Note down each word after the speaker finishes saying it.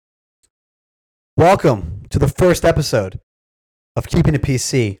Welcome to the first episode of Keeping It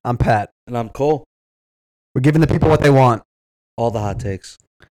PC. I'm Pat. And I'm Cole. We're giving the people what they want. All the hot takes.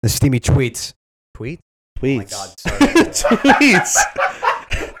 The steamy tweets. Tweet? Tweets. Oh my God, sorry. Tweets.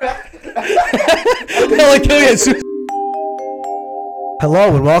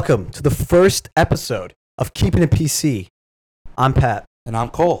 Hello and welcome to the first episode of Keeping It PC. I'm Pat. And I'm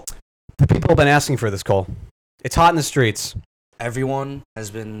Cole. The people have been asking for this, Cole. It's hot in the streets. Everyone has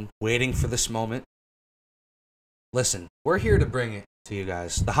been waiting for this moment. Listen, we're here to bring it to you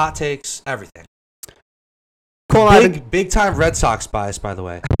guys. The hot takes, everything. Cole and I Big time Red Sox bias, by the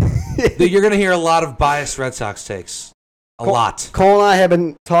way. You're going to hear a lot of biased Red Sox takes. A lot. Cole and I have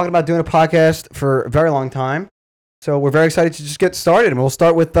been talking about doing a podcast for a very long time. So we're very excited to just get started. And we'll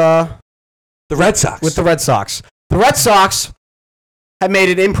start with the Red Sox. With the Red Sox. The Red Sox have made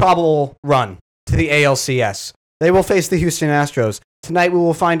an improbable run to the ALCS. They will face the Houston Astros. Tonight we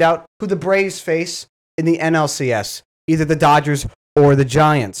will find out who the Braves face in the NLCS, either the Dodgers or the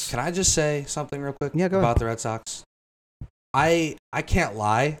Giants. Can I just say something real quick go about ahead. the Red Sox? I can't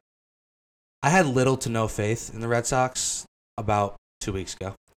lie. I had little to no faith in the Red Sox about 2 weeks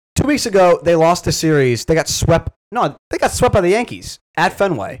ago. 2 weeks ago, they lost the series. They got swept. No, they got swept by the Yankees at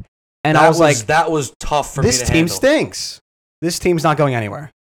Fenway. And I was like, that was tough for me to this team handle. stinks. This team's not going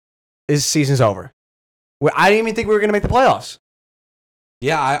anywhere. This season's over. I didn't even think we were going to make the playoffs.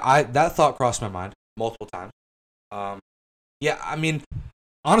 Yeah, I that thought crossed my mind multiple times. Yeah, I mean,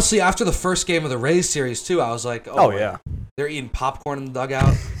 honestly, after the first game of the Rays series, too, I was like, Oh, yeah. They're eating popcorn in the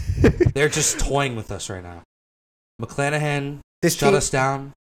dugout. They're just toying with us right now. McClanahan shut us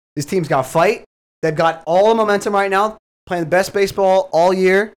down. This team's got to fight. They've got all the momentum right now, playing the best baseball all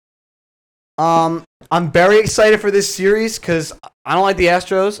year. I'm very excited for this series because I don't like the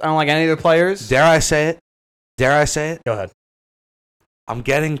Astros. I don't like any of the players. Dare I say it? Go ahead. I'm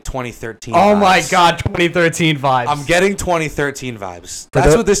getting 2013 Oh, vibes. my God, 2013 vibes. I'm getting 2013 vibes.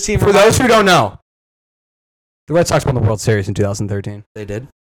 That's what this team For those who don't know, the Red Sox won the World Series in 2013. They did.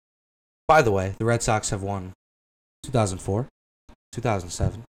 By the way, the Red Sox have won 2004,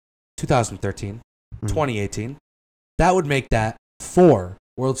 2007, 2013, 2018. That would make that 4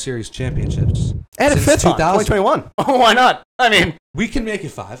 World Series championships. And a since fifth one, 2000. 2021. Oh, why not? I mean, We can make it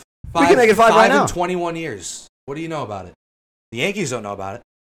 5. We can make it 5 right now. in 21 years. What do you know about it? The Yankees don't know about it.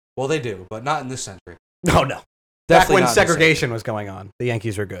 Well, they do, but not in this century. no. Back Definitely when not in this segregation was going on, the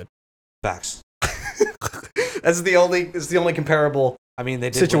Yankees were good. century. Facts. That's the only comparable I mean,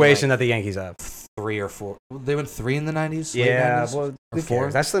 they did situation win that the Yankees have. like 3 or 4. They went 3 in the 90s? late Yeah, 90s? well, Or who 4?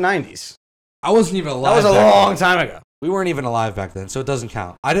 cares? That's the 90s. I wasn't even alive. That was a back long then. time ago. We weren't even alive back then, so it doesn't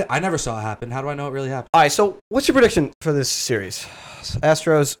count. I never saw it happen. How do I know it really happened? All right, so what's your prediction for this series?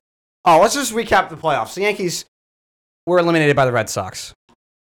 Astros. Oh, let's just recap the playoffs. The Yankees were eliminated by the Red Sox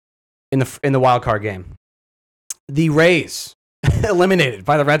in the wild card game. The Rays eliminated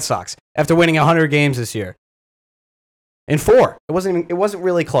by the Red Sox after winning 100 games this year. In 4, it wasn't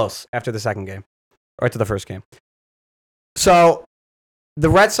really close after the second game or after the first game. So the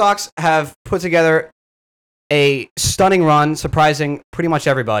Red Sox have put together a stunning run, surprising pretty much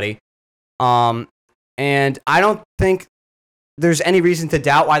everybody. And I don't think there's any reason to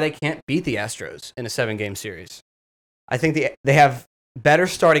doubt why they can't beat the Astros in a 7-game series. I think they have better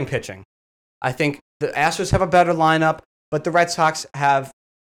starting pitching. I think the Astros have a better lineup, but the Red Sox have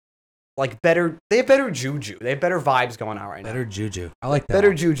better juju. They have better vibes going on right now. Better juju. I like that.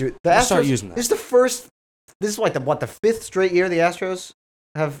 Better juju. The I'll Astros, start using that. This is like the 5th straight year the Astros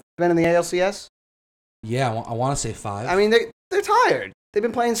have been in the ALCS? Yeah, I want to say 5. I mean, they're tired. They've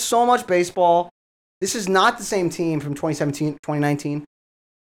been playing so much baseball. This is not the same team from 2017, 2019.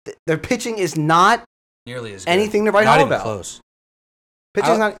 Their pitching is not nearly as good. anything to write not home even about. close.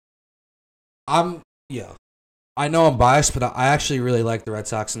 Pitching's not. I know I'm biased, but I actually really like the Red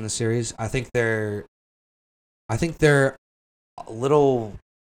Sox in this series. I think they're a little.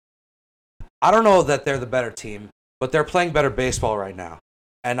 I don't know that they're the better team, but they're playing better baseball right now,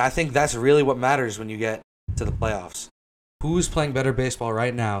 and I think that's really what matters when you get to the playoffs. Who's playing better baseball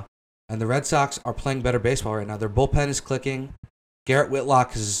right now? And the Red Sox are playing better baseball right now. Their bullpen is clicking. Garrett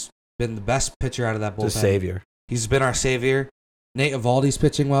Whitlock has been the best pitcher out of that bullpen. The savior. He's been our savior. Nate Eovaldi's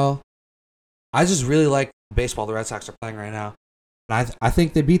pitching well. I just really like the baseball the Red Sox are playing right now. And I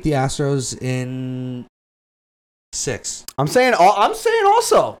think they beat the Astros in 6. I'm saying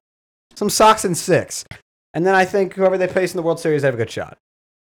also some Sox in 6. And then I think whoever they face in the World Series, they have a good shot.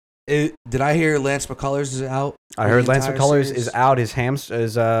 Did I hear Lance McCullers is out? I heard Lance entire McCullers series? is out his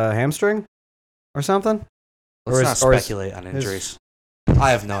hamstring or something. Let's not speculate on injuries.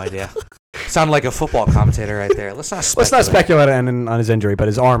 I have no idea. Sound like a football commentator right there. Let's not speculate. Let's not speculate on his injury, but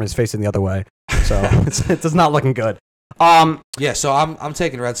his arm is facing the other way. So it's not looking good. Yeah, so I'm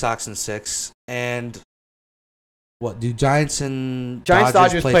taking Red Sox in 6. And what do Giants and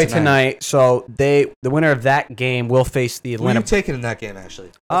Dodgers play tonight? So the winner of that game will face the Who are Atlanta. you taking in that game,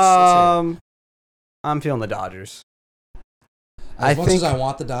 actually? I'm feeling the Dodgers. As much as I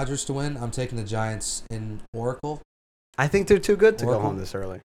want the Dodgers to win, I'm taking the Giants in Oracle. I think they're too good to go home this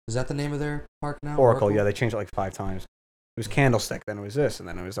early. Is that the name of their park now? Oracle, yeah, they changed it like 5 times. It was Candlestick, then it was this, and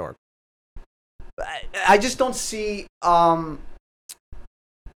then it was Oracle. I just don't see.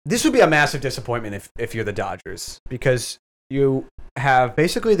 This would be a massive disappointment if you're the Dodgers, because you have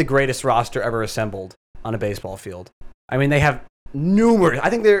basically the greatest roster ever assembled on a baseball field. I mean, they have numerous. I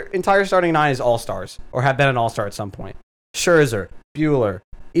think their entire starting 9 is all-stars, or have been an all-star at some point. Scherzer, Buehler,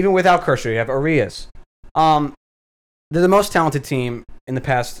 even without Kershaw, you have Arias. They're the most talented team in the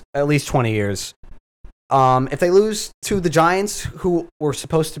past at least 20 years. If they lose to the Giants, who were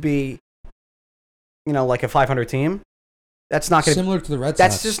supposed to be, like a 500 team, that's not going to similar to the Red Sox.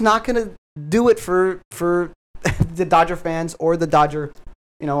 That's just not going to do it for the Dodger fans or the Dodger,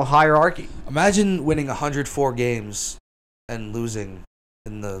 hierarchy. Imagine winning 104 games and losing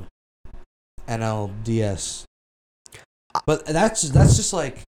in the NLDS. But that's just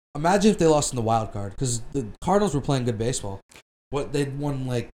like, imagine if they lost in the wild card, because the Cardinals were playing good baseball. They'd won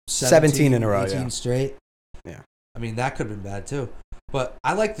like 17 in a row, 18 straight. Yeah. I mean, that could have been bad too. But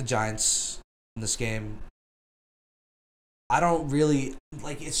I like the Giants in this game. I don't really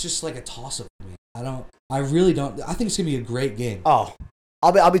it's just like a toss up for me. I really don't. I think it's gonna be a great game. Oh,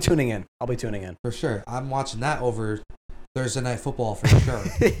 I'll be tuning in. For sure. I'm watching that over Thursday Night Football for sure.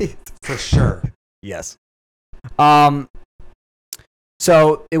 For sure. Yes.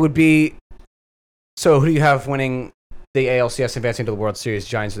 So it would be. So who do you have winning the ALCS, advancing to the World Series?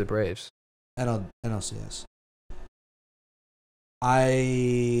 Giants or the Braves? NLCS.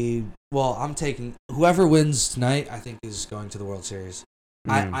 I'm taking whoever wins tonight. I think is going to the World Series.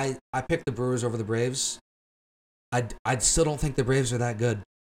 I picked the Brewers over the Braves. I still don't think the Braves are that good.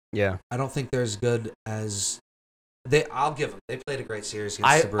 Yeah, I don't think they're as good as they. I'll give them. They played a great series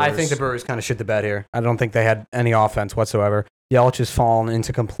against the Brewers. I think the Brewers kind of shit the bed here. I don't think they had any offense whatsoever. Yelich has fallen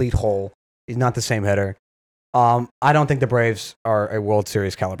into complete hole. He's not the same hitter. I don't think the Braves are a World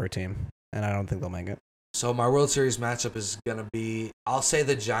Series caliber team, and I don't think they'll make it. So my World Series matchup is gonna be. I'll say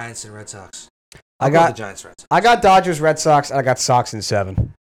the Giants and Red Sox. I got the Giants, Red Sox. I got Dodgers, Red Sox, and I got Sox in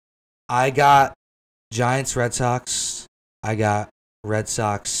 7. I got Giants, Red Sox. I got Red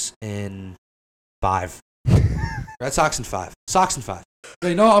Sox in 5. Red Sox in 5. Sox in 5.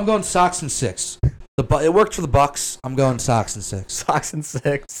 Wait, no, I'm going Sox in 6. It worked for the Bucks. I'm going Sox in 6. Sox in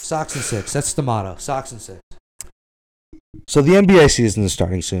 6. Sox in 6. That's the motto. Sox in 6. So the NBA season is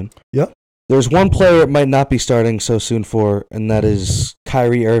starting soon. Yep. There's one player it might not be starting so soon for, and that is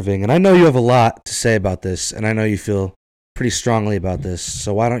Kyrie Irving. And I know you have a lot to say about this, and I know you feel pretty strongly about this.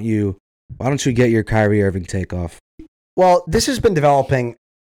 So why don't you get your Kyrie Irving take off? Well, this has been developing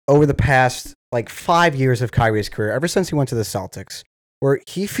over the past 5 years of Kyrie's career, ever since he went to the Celtics, where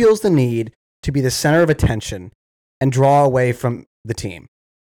he feels the need to be the center of attention and draw away from the team.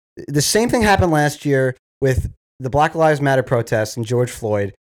 The same thing happened last year with the Black Lives Matter protests and George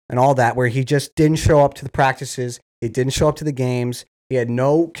Floyd and all that, where he just didn't show up to the practices. He didn't show up to the games. He had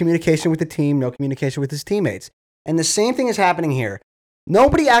no communication with the team, no communication with his teammates. And the same thing is happening here.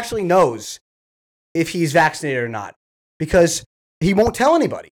 Nobody actually knows if he's vaccinated or not because he won't tell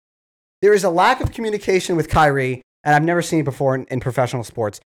anybody. There is a lack of communication with Kyrie, and I've never seen it before in professional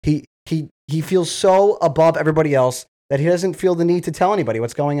sports. He feels so above everybody else that he doesn't feel the need to tell anybody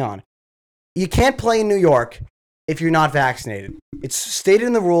what's going on. You can't play in New York if you're not vaccinated. It's stated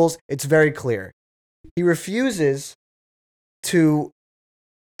in the rules. It's very clear. He refuses to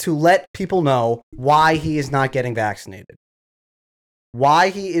let people know why he is not getting vaccinated. Why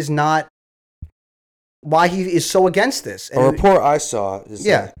he is so against this. And a report I saw is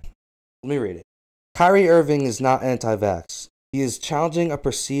that, let me read it. Kyrie Irving is not anti-vax. He is challenging a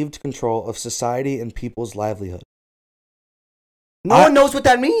perceived control of society and people's livelihood. No one knows what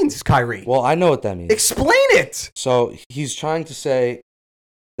that means, Kyrie. Well, I know what that means. Explain it. So he's trying to say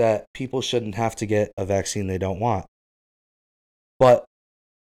that people shouldn't have to get a vaccine they don't want. But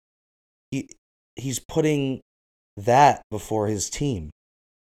he's putting that before his team.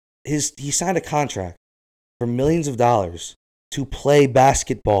 He signed a contract for millions of dollars to play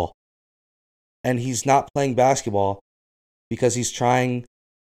basketball. And he's not playing basketball because he's trying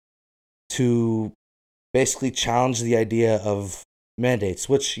to basically challenge the idea of mandates,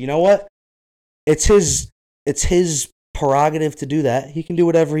 which, you know what? It's his prerogative to do that. He can do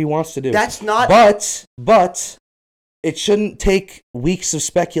whatever he wants to do. That's not... But it shouldn't take weeks of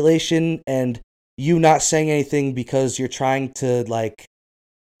speculation and you not saying anything because you're trying to like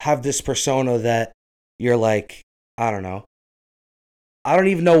have this persona that you're like, I don't know. I don't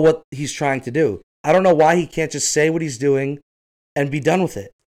even know what he's trying to do. I don't know why he can't just say what he's doing and be done with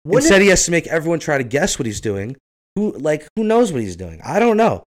it. Instead, he has to make everyone try to guess what he's doing. Who knows what he's doing? I don't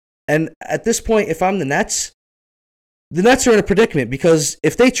know. And at this point, if I'm the Nets are in a predicament because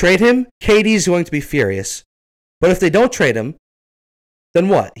if they trade him, KD's going to be furious. But if they don't trade him, then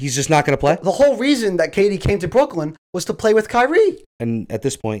what? He's just not going to play? The whole reason that KD came to Brooklyn was to play with Kyrie. And at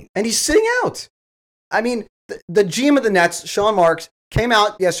this point... And he's sitting out. I mean, the GM of the Nets, Sean Marks, came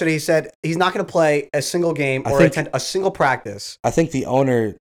out yesterday. He said he's not going to play a single game or attend a single practice. I think the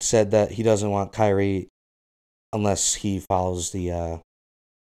owner said that he doesn't want Kyrie unless he follows the,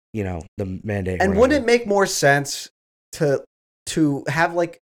 the mandate. And wouldn't it make more sense to have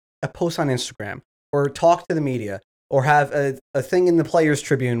like a post on Instagram or talk to the media or have a thing in the Players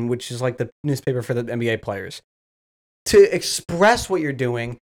Tribune, which is like the newspaper for the NBA players, to express what you're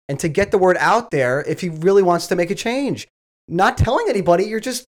doing and to get the word out there if he really wants to make a change? Not telling anybody, you're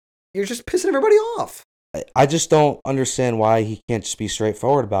just pissing everybody off. I just don't understand why he can't just be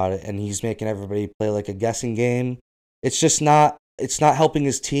straightforward about it, and he's making everybody play like a guessing game. It's just not. It's not helping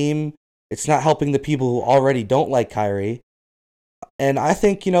his team. It's not helping the people who already don't like Kyrie. And I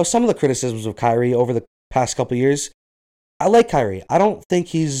think some of the criticisms of Kyrie over the past couple of years, I like Kyrie. I don't think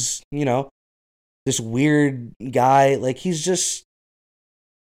he's this weird guy. Like he just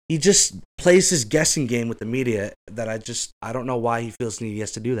plays his guessing game with the media that I don't know why he feels he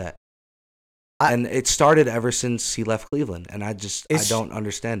has to do that. And it started ever since he left Cleveland, and I don't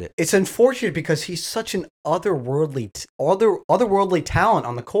understand it. It's unfortunate because he's such an otherworldly talent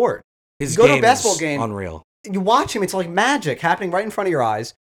on the court. His you go game to a basketball is game, unreal. You watch him; it's like magic happening right in front of your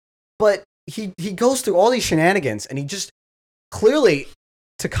eyes. But he goes through all these shenanigans, and he just clearly,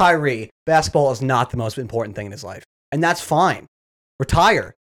 to Kyrie, basketball is not the most important thing in his life, and that's fine.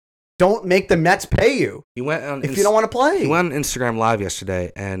 Retire. Don't make the Mets pay you if you don't want to play. He went on Instagram Live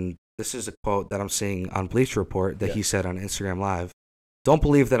yesterday, and this is a quote that I'm seeing on Bleacher Report that he said on Instagram Live. Don't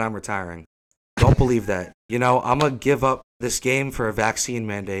believe that I'm retiring. Don't believe that. I'm going to give up this game for a vaccine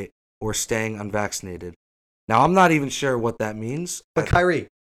mandate or staying unvaccinated. Now, I'm not even sure what that means. But Kyrie,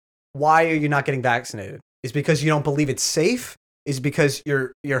 why are you not getting vaccinated? Is it because you don't believe it's safe? Is it because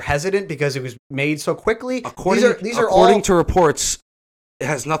you're hesitant because it was made so quickly? According to reports, it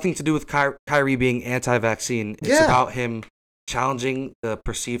has nothing to do with Kyrie being anti-vaccine. It's about him challenging the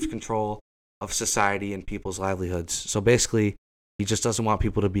perceived control of society and people's livelihoods. So basically, he just doesn't want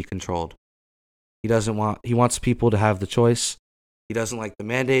people to be controlled. He wants people to have the choice. He doesn't like the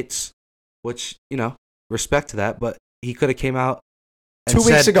mandates, which, respect to that, but he could have came out and 2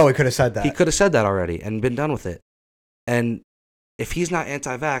 weeks ago he could have said that. He could have said that already and been done with it. And if he's not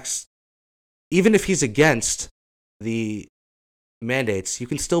anti-vax, even if he's against the mandates, you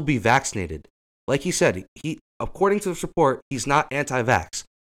can still be vaccinated. Like he said, according to this report, he's not anti-vax.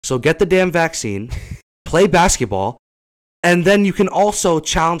 So get the damn vaccine, play basketball, and then you can also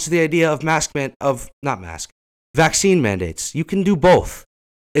challenge the idea of vaccine mandates. You can do both.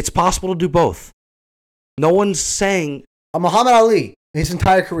 It's possible to do both. No one's saying... Muhammad Ali, his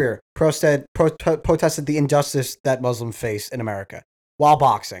entire career, protested the injustice that Muslims face in America while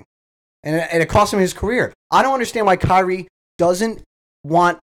boxing. And it cost him his career. I don't understand why Kyrie doesn't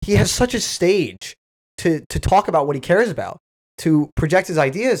want... He has such a stage to talk about what he cares about, to project his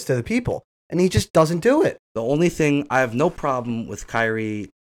ideas to the people, and he just doesn't do it. The only thing, I have no problem with Kyrie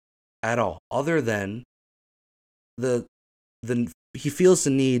at all, other than he feels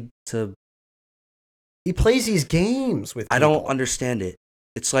the need to... He plays these games with people. I don't understand it.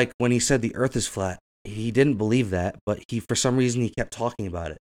 It's like when he said the earth is flat, he didn't believe that, but for some reason, he kept talking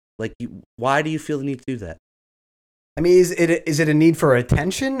about it. Like, why do you feel the need to do that? I mean, is it a need for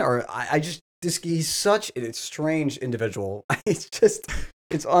attention, or he's such a strange individual.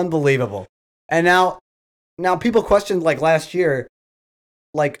 It's unbelievable. And now people questioned like last year,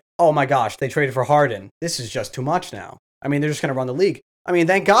 like, oh my gosh, they traded for Harden. This is just too much now. I mean, they're just going to run the league. I mean,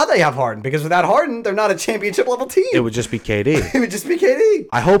 thank God they have Harden, because without Harden, they're not a championship level team. It would just be KD. It would just be KD.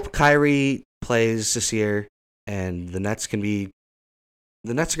 I hope Kyrie plays this year, and the Nets are going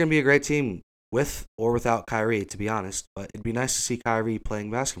to be a great team with or without Kyrie, to be honest. But it'd be nice to see Kyrie playing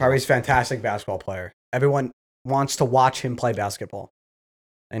basketball. Kyrie's a fantastic basketball player. Everyone wants to watch him play basketball.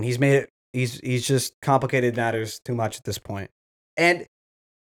 And he's made it, he's just complicated matters too much at this point. And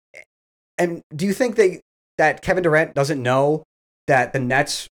do you think that Kevin Durant doesn't know that the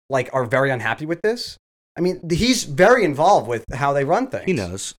Nets are very unhappy with this? I mean, he's very involved with how they run things. He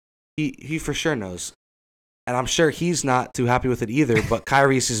knows. He for sure knows. And I'm sure he's not too happy with it either, but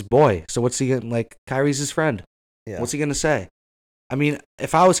Kyrie's his boy. So what's he going to, like, Kyrie's his friend. Yeah. What's he going to say? I mean,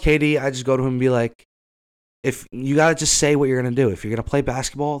 if I was KD, I'd just go to him and be like, if you got to just say what you're going to do. If you're going to play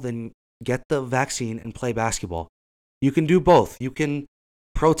basketball, then get the vaccine and play basketball. You can do both. You can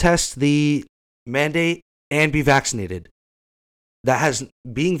protest the mandate and be vaccinated.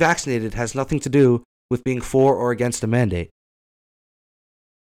 Being vaccinated has nothing to do with being for or against a mandate.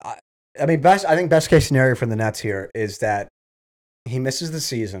 I mean, I think best case scenario for the Nets here is that he misses the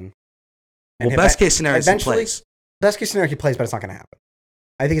season. Well, best case scenario is he plays. Best case scenario he plays, but it's not going to happen.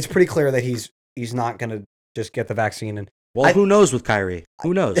 I think it's pretty clear that he's not going to just get the vaccine. And who knows with Kyrie?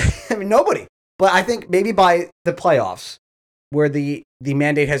 Who knows? I mean, nobody. But I think maybe by the playoffs, where the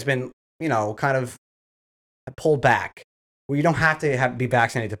mandate has been, kind of pulled back, where you don't have to be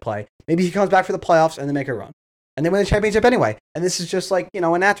vaccinated to play. Maybe he comes back for the playoffs and they make a run. And they win the championship anyway. And this is just like,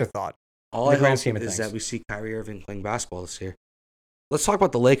 an afterthought. All I hope is that we see Kyrie Irving playing basketball this year. Let's talk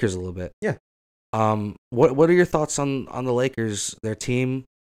about the Lakers a little bit. Yeah. What are your thoughts on the Lakers? Their team,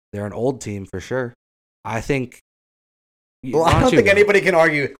 they're an old team for sure. I think. Well, I don't think anybody can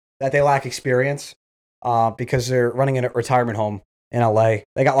argue that they lack experience because they're running in a retirement home in LA.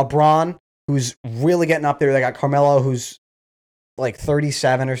 They got LeBron, who's really getting up there. They got Carmelo, who's like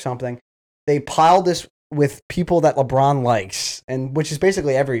 37 or something. They piled this with people that LeBron likes, and which is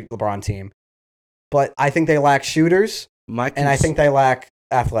basically every LeBron team. But I think they lack shooters, and I think they lack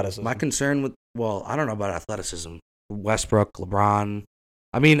athleticism. My concern I don't know about athleticism. Westbrook, LeBron.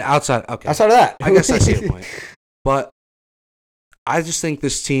 I mean, outside of that, I guess I see your point. But I just think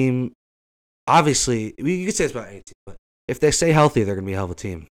this team, obviously, you could say it's about 18, but if they stay healthy, they're going to be a hell of a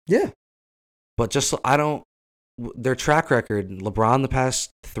team. Yeah. But their track record, LeBron the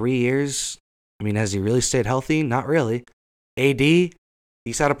past 3 years, I mean, has he really stayed healthy? Not really. AD,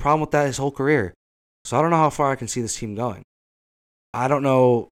 he's had a problem with that his whole career. So I don't know how far I can see this team going. I don't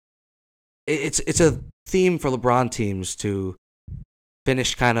know. It's a theme for LeBron teams to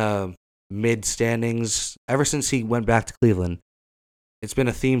finish kind of mid-standings. Ever since he went back to Cleveland, it's been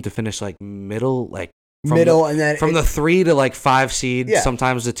a theme to finish like middle, and then from the 3 to like 5 seed,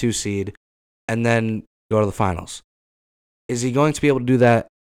 sometimes the 2 seed, and then go to the finals. Is he going to be able to do that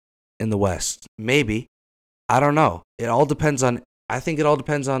in the West? Maybe. I don't know. I think it all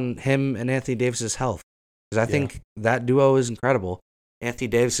depends on him and Anthony Davis's health. Because I think that duo is incredible. Anthony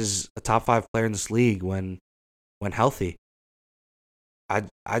Davis is a top 5 player in this league when healthy. I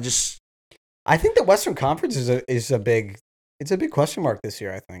think the Western Conference is a big question mark this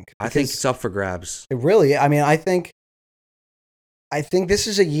year, I think. I think it's up for grabs. It really, I mean, I think this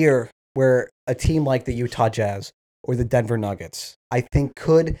is a year where a team like the Utah Jazz or the Denver Nuggets, I think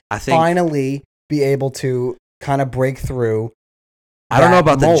finally be able to kind of break through. I don't know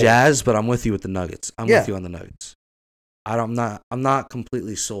about the Jazz, but I'm with you with the Nuggets. I'm with you on the Nuggets. I'm not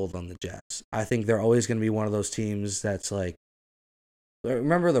completely sold on the Jazz. I think they're always going to be one of those teams that's like,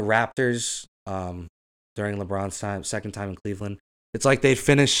 remember the Raptors during LeBron's second time in Cleveland? It's like they'd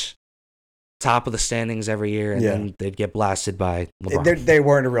finish top of the standings every year, and then they'd get blasted by LeBron. They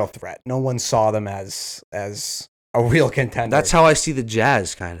weren't a real threat. No one saw them as a real contender. That's how I see the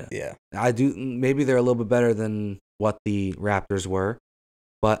Jazz, kind of. Yeah. I do. Maybe they're a little bit better than what the Raptors were,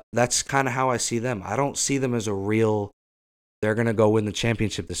 but that's kind of how I see them. I don't see them as a real, they're going to go win the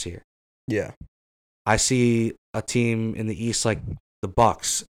championship this year. Yeah. I see a team in the East like the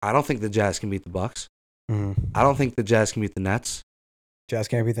Bucks. I don't think the Jazz can beat the Bucks. Mm-hmm. I don't think the Jazz can beat the Nets. Jazz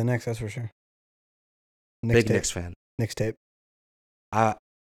can't beat the Knicks, that's for sure. Big Knicks fan. Knicks tape. I'm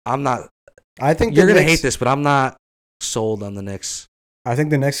not. I think you're going to hate this, but I'm not sold on the Knicks. I think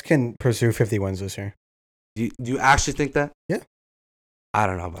the Knicks can pursue 50 wins this year. Do you actually think that? Yeah. I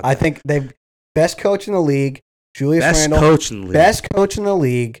don't know about that. I think they've best coach in the league, Julius Randle. Best coach in the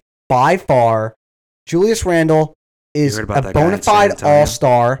league by far. Julius Randle is a bona fide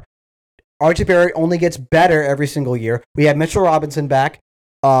all-star. RJ Barrett only gets better every single year. We have Mitchell Robinson back.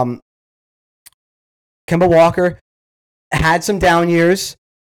 Kemba Walker had some down years.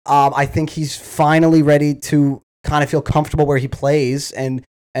 I think he's finally ready to kind of feel comfortable where he plays and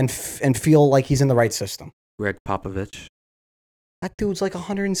feel like he's in the right system. Greg Popovich. That dude's like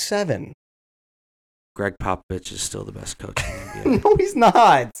 107. Greg Popovich is still the best coach in the NBA. No, he's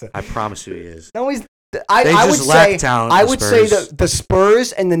not. I promise you he is. No, he's. I would say that the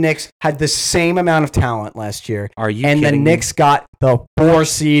Spurs and the Knicks had the same amount of talent last year. Are you kidding me? The Knicks got the 4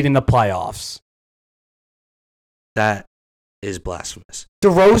 seed in the playoffs. That is blasphemous.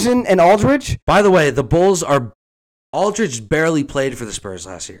 DeRozan and Aldridge? By the way, the Bulls are... Aldridge barely played for the Spurs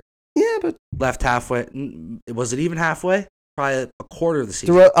last year. Yeah, but... Left halfway. Was it even halfway? Probably a quarter of the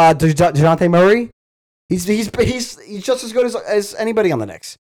season. DeJounte Murray? He's just as good as anybody on the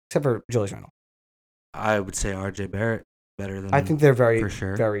Knicks, except for Julius Randle. I would say R.J. Barrett better than. I think they're very, for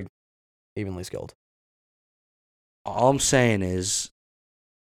sure. very evenly skilled. All I'm saying is,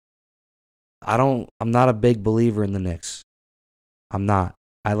 I'm not a big believer in the Knicks. I'm not.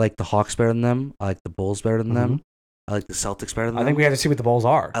 I like the Hawks better than them. I like the Bulls better than them. I like the Celtics better than them. I think we have to see what the Bulls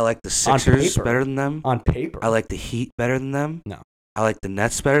are. I like the Sixers better than them. On paper. I like the Heat better than them. No. I like the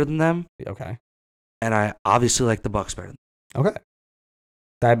Nets better than them. Okay. And I obviously like the Bucks better than them. Okay.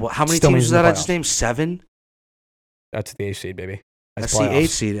 How many teams is that I just named? 7? That's the 8th seed, baby. That's the 8th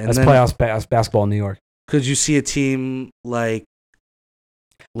seed. And that's playoffs basketball in New York. Could you see a team like,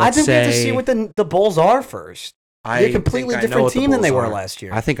 I think we have to see what the Bulls are first. They're a completely different team than they were last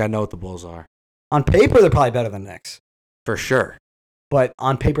year. I think I know what the Bulls are. On paper, they're probably better than Knicks. For sure. But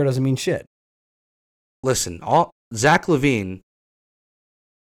on paper, doesn't mean shit. Listen, Zach LaVine,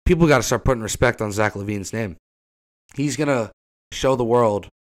 people got to start putting respect on Zach LaVine's name. He's going to show the world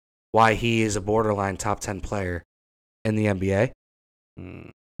why he is a borderline top 10 player in the NBA.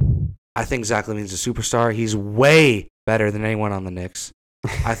 I think Zach LaVine's a superstar. He's way better than anyone on the Knicks.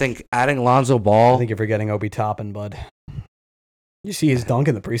 I think adding Lonzo Ball. I think you're forgetting Obi Toppin, bud. You see his dunk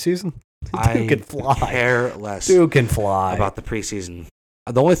in the preseason? Dude can fly. Care less. Dude can fly. About the preseason.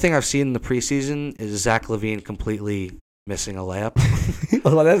 The only thing I've seen in the preseason is Zach LaVine completely missing a layup.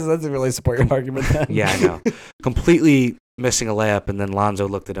 Well, that doesn't really support your argument then. Yeah, I know. Completely missing a layup, and then Lonzo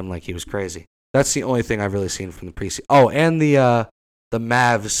looked at him like he was crazy. That's the only thing I've really seen from the preseason. Oh, and the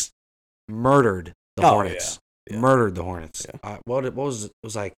Mavs murdered the Hornets. Yeah. Murdered the Hornets. Yeah. What was it? It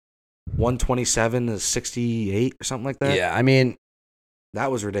was like 127 to 68 or something like that. Yeah, I mean,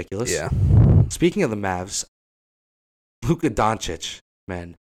 that was ridiculous. Yeah. Speaking of the Mavs, Luka Doncic,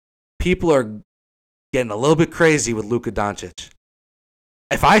 man, people are getting a little bit crazy with Luka Doncic.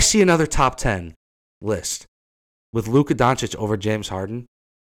 If I see another top 10 list with Luka Doncic over James Harden,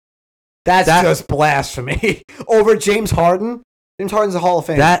 that's just blasphemy. Over James Harden? James Harden's a Hall of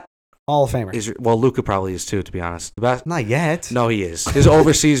Famer. Hall of Famer. Well, Luka probably is too, to be honest. Not yet. No, he is. His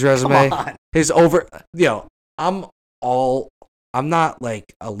overseas resume. Come on. I'm not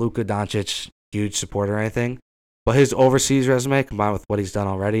like a Luka Doncic huge supporter or anything, but his overseas resume combined with what he's done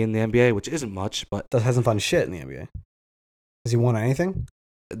already in the NBA, which isn't much, but that hasn't done shit in the NBA. Has he won anything?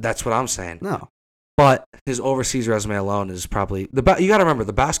 That's what I'm saying. No. But his overseas resume alone is probably you got to remember,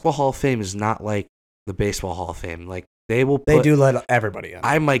 the Basketball Hall of Fame is not like the Baseball Hall of Fame. Like they do let everybody in.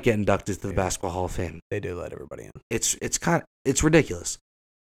 I might get inducted to the Basketball Hall of Fame. They do let everybody in. It's ridiculous.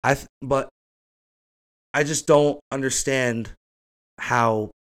 But I just don't understand how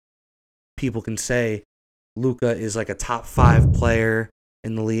people can say Luka is like a top 5 player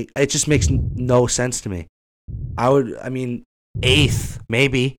in the league. It just makes no sense to me. I mean, 8th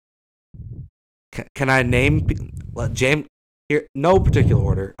maybe. Can I name James here? No particular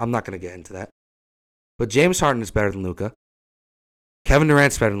order. I'm not going to get into that. But James Harden is better than Luka. Kevin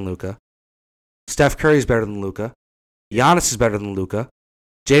Durant's better than Luka. Steph Curry's better than Luka. Giannis is better than Luka.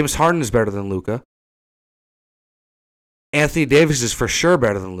 James Harden is better than Luka. Anthony Davis is for sure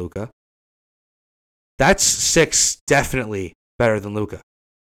better than Luka. That's 6 definitely better than Luka.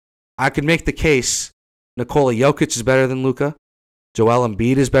 I could make the case Nikola Jokic is better than Luka. Joel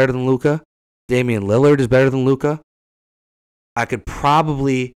Embiid is better than Luka. Damian Lillard is better than Luka. I could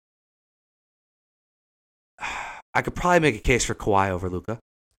probably make a case for Kawhi over Luka.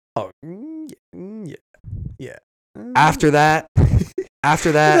 Oh, yeah. After that, I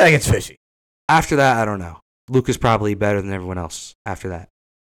think it's fishy. After that, I don't know. Luka's probably better than everyone else after that.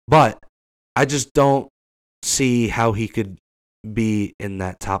 But I just don't see how he could be in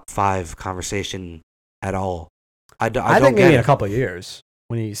that top 5 conversation at all. I think maybe in a couple of years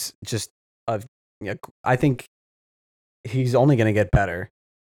when he's just I think he's only going to get better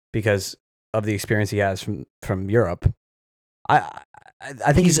because of the experience he has from Europe. I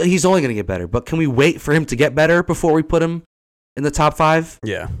think he's only going to get better, but can we wait for him to get better before we put him in the top 5?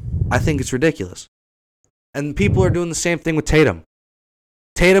 Yeah. I think it's ridiculous. And people are doing the same thing with Tatum.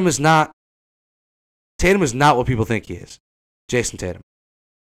 Tatum is not what people think he is. Jason Tatum.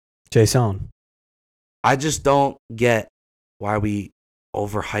 Jason. I just don't get why we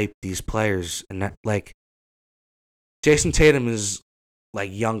overhype these players, and that, like, Jason Tatum is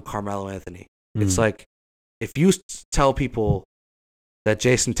like young Carmelo Anthony. It's like if you tell people that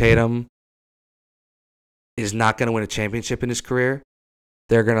Jason Tatum is not going to win a championship in his career,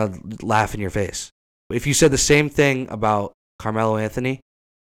 they're going to laugh in your face. If you said the same thing about Carmelo Anthony,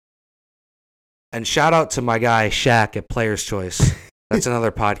 and shout out to my guy Shaq at Player's Choice. That's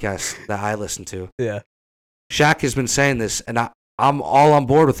another podcast that I listen to. Yeah. Shaq has been saying this, and I'm all on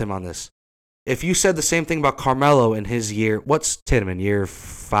board with him on this. if you said the same thing about Carmelo in his year, what's Tatum in year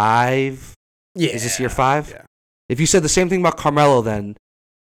 5? Yeah. Is this year 5? Yeah. If you said the same thing about Carmelo, then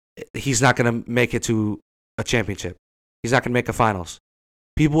he's not going to make it to a championship. He's not going to make a finals.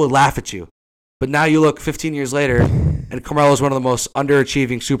 People would laugh at you. But now you look 15 years later, and Carmelo is one of the most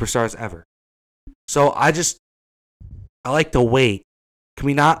underachieving superstars ever. So I like to wait. Can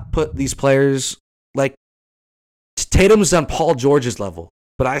we not put these players, like, Tatum's on Paul George's level,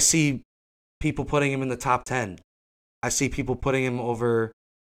 but I see people putting him in the top 10. I see people putting him over,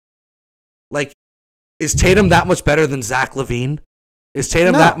 like, is Tatum that much better than Zach LaVine? Is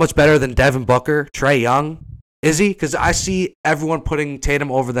Tatum that much better than Devin Booker, Trae Young? Is he? Because I see everyone putting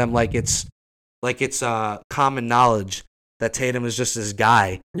Tatum over them like it's common knowledge that Tatum is just this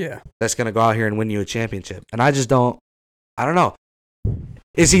guy that's going to go out here and win you a championship. And I just don't know.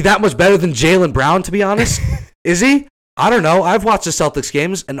 Is he that much better than Jaylen Brown, to be honest? Is he? I don't know. I've watched the Celtics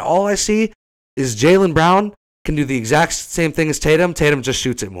games, and all I see is Jaylen Brown can do the exact same thing as Tatum. Tatum just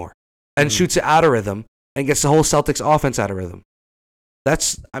shoots it more and shoots it out of rhythm and gets the whole Celtics offense out of rhythm.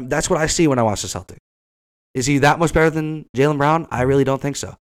 That's what I see when I watch the Celtics. Is he that much better than Jaylen Brown? I really don't think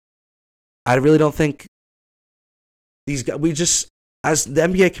so. I really don't think these guys, we just, as the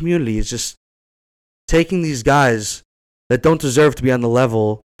NBA community, is just taking these guys that don't deserve to be on the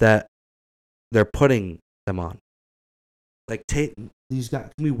level that they're putting them on. Like, these guys,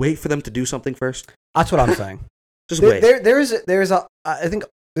 can we wait for them to do something first? That's what I'm saying. Just wait. There is a. I think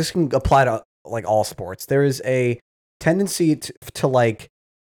this can apply to like all sports. There is a tendency to like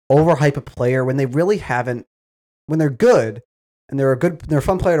overhype a player when they really haven't. When they're good and they're a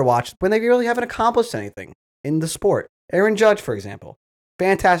fun player to watch. When they really haven't accomplished anything in the sport. Aaron Judge, for example,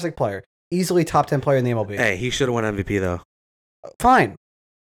 fantastic player, easily top 10 player in the MLB. Hey, he should have won MVP though. Fine,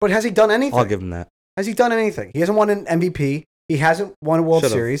 but has he done anything? I'll give him that. Has he done anything? He hasn't won an MVP. He hasn't won a World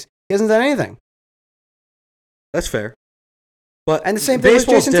Series. He hasn't done anything. That's fair. But and the same thing with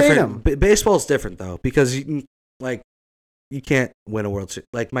Jason Tatum. Baseball's different though, because you can't win a World Series.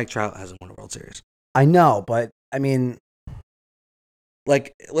 Like Mike Trout hasn't won a World Series. I know, but I mean,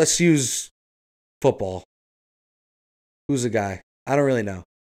 like, let's use football. Who's the guy? I don't really know.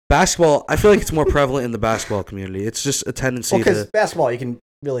 Basketball, I feel like it's more prevalent in the basketball community. It's just a tendency because basketball, you can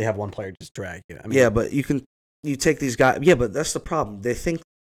really have one player just drag you. I mean, yeah, but you take these guys. Yeah, but that's the problem. They think,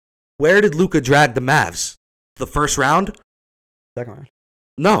 where did Luka drag the Mavs? The first round? Second round.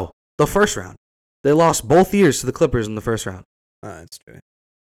 No, the first round. They lost both years to the Clippers in the first round. That's true.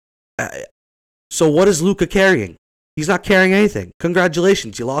 So what is Luka carrying? He's not carrying anything.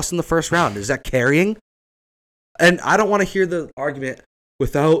 Congratulations, you lost in the first round. Is that carrying? And I don't want to hear the argument,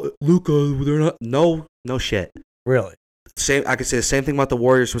 without Luka, they're not. No shit. Really? I could say the same thing about the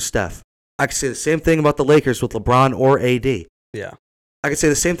Warriors with Steph. I could say the same thing about the Lakers with LeBron or AD. Yeah. I could say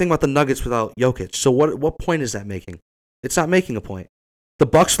the same thing about the Nuggets without Jokic. So what point is that making? It's not making a point. The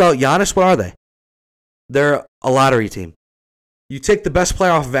Bucks without Giannis, what are they? They're a lottery team. You take the best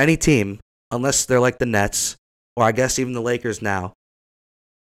player off of any team, unless they're like the Nets, or I guess even the Lakers now,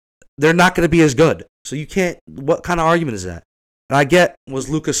 they're not going to be as good. So you can't, what kind of argument is that? And I get, was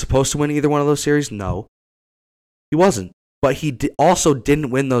Luka supposed to win either one of those series? No. He wasn't. But he also didn't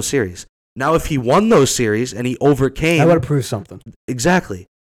win those series. Now, if he won those series and he overcame... That would have proved something. Exactly.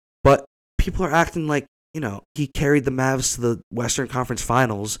 But people are acting like, he carried the Mavs to the Western Conference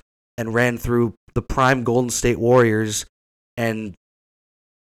Finals and ran through the prime Golden State Warriors and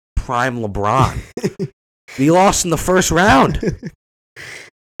prime LeBron. He lost in the first round.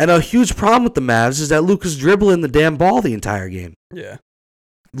 And a huge problem with the Mavs is that Luka's dribbling the damn ball the entire game. Yeah.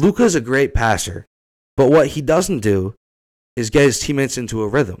 Luka's a great passer, but what he doesn't do is get his teammates into a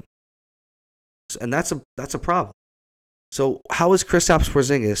rhythm. And that's a problem. So how is Kristaps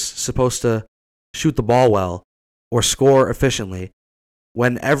Porzingis supposed to shoot the ball well or score efficiently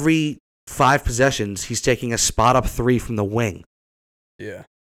when every 5 possessions he's taking a spot up 3 from the wing? Yeah.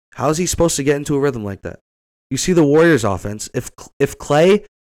 How is he supposed to get into a rhythm like that? You see the Warriors offense. If Clay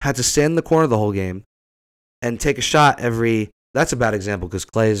had to stand in the corner the whole game and take a shot that's a bad example because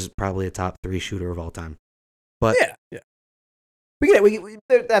Clay is probably a top 3 shooter of all time. But yeah.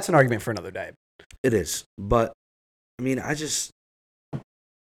 That's an argument for another day. It is. But I mean, it just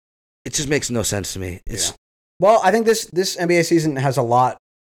makes no sense to me. Well, I think this NBA season has a lot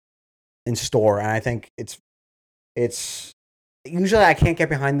in store, and I think it's usually I can't get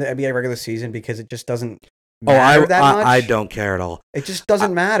behind the NBA regular season because it just doesn't matter that much. I don't care at all. It just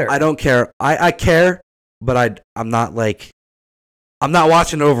doesn't matter. I don't care. I care, but I'm not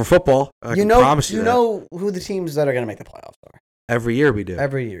watching it over football. I can promise you that. You know who the teams that are going to make the playoffs are. Every year we do.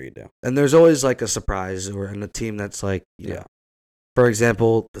 Every year you do. And there's always like a surprise or a team that's like, you know. For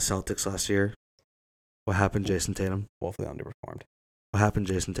example, the Celtics last year. What happened, Jason Tatum? Woefully underperformed. What happened,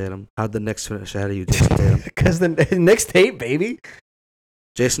 Jason Tatum? How'd the Knicks finish ahead of you, Jason Tatum? Because the Knicks tape, baby.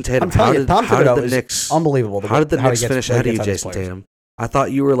 Jason Tatum, I'm telling you, Tom how did Thibodeau the is Knicks unbelievable. How did the Knicks finish ahead of you, Jason Tatum? I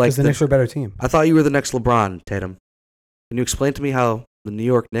thought you were like because the Knicks were a better team. I thought you were the next LeBron, Tatum. Can you explain to me how the New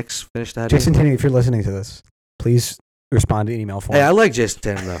York Knicks finished ahead? Jason Tatum, if you're listening to this, please respond to email form. Hey, I like Jason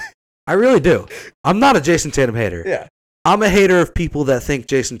Tatum though. I really do. I'm not a Jason Tatum hater. Yeah. I'm a hater of people that think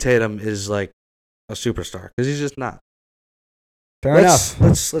Jason Tatum is like a superstar because he's just not. Fair enough.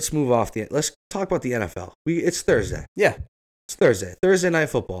 Let's move off let's talk about the NFL. It's Thursday. Yeah. It's Thursday. Thursday night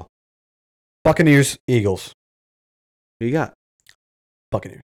football. Buccaneers, Eagles. Who you got?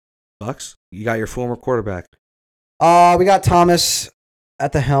 Buccaneers. Bucks. You got your former quarterback. We got Thomas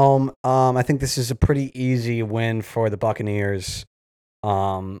at the helm. I think this is a pretty easy win for the Buccaneers.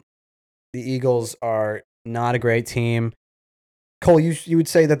 The Eagles are not a great team. Cole, you would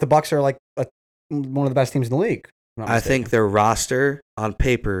say that the Bucs are like one of the best teams in the league. I think their roster on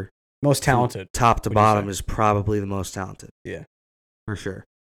paper, most talented, top to bottom, is probably the most talented. Yeah, for sure.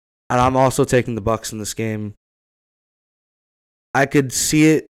 And I'm also taking the Bucs in this game. I could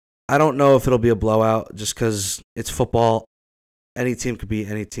see it. I don't know if it'll be a blowout just because it's football. Any team could beat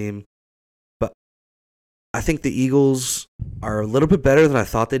any team. But I think the Eagles are a little bit better than I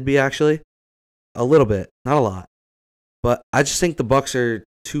thought they'd be, actually. A little bit, not a lot. But I just think the Bucs are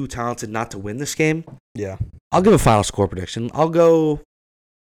too talented not to win this game. Yeah. I'll give a final score prediction. I'll go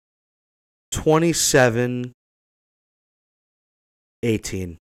 27-18.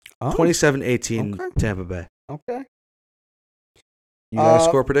 Oh. 27-18 Okay. Tampa Bay. Okay. You got a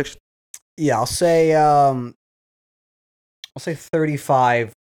score prediction? Yeah, I'll say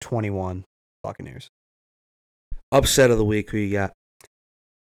 35-21 Buccaneers. Upset of the week, who you got?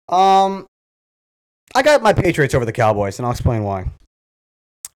 I got my Patriots over the Cowboys, and I'll explain why.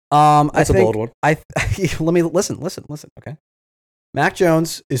 That's a bold one. Let me listen. Okay, Mac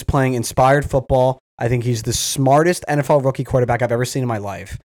Jones is playing inspired football. I think he's the smartest NFL rookie quarterback I've ever seen in my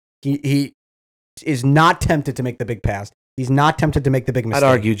life. He is not tempted to make the big pass. He's not tempted to make the big mistake. I'd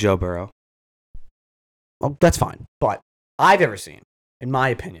argue Joe Burrow. Well, that's fine, but I've ever seen, in my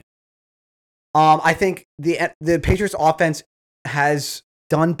opinion. I think the Patriots offense has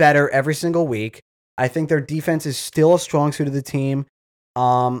done better every single week. I think their defense is still a strong suit of the team.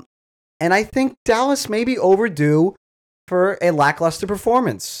 And I think Dallas may be overdue for a lackluster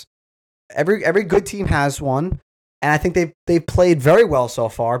performance. Every good team has one, and I think they've played very well so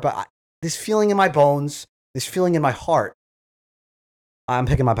far. But this feeling in my bones, this feeling in my heart, I'm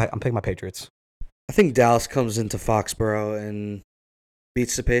picking my Patriots. I think Dallas comes into Foxborough and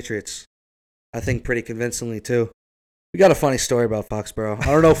beats the Patriots. I think pretty convincingly too. We got a funny story about Foxborough.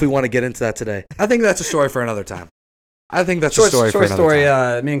 I don't know if we want to get into that today. I think that's a story for another time. I think that's a story for another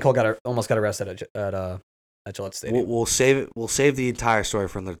time. Me and Cole almost got arrested at Gillette Stadium. We'll save it. We'll save the entire story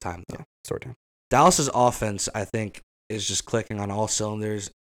for another time. Though. Yeah, story time. Dallas's offense, I think, is just clicking on all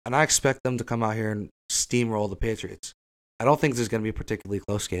cylinders, and I expect them to come out here and steamroll the Patriots. I don't think this is going to be a particularly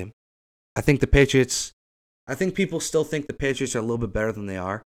close game. I think people still think the Patriots are a little bit better than they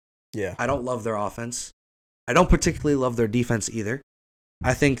are. Yeah. I don't love their offense. I don't particularly love their defense either.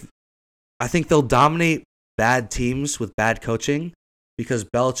 I think they'll dominate bad teams with bad coaching because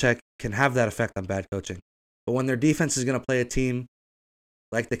Belichick can have that effect on bad coaching. But when their defense is going to play a team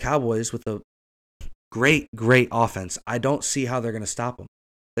like the Cowboys with a great offense, I don't see how they're going to stop them.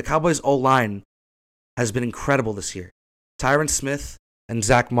 The Cowboys' O-line has been incredible this year. Tyron Smith and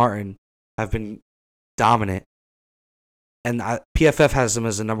Zach Martin have been dominant. And PFF has them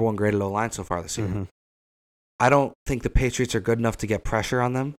as the number one graded O-line so far this year. Mm-hmm. I don't think the Patriots are good enough to get pressure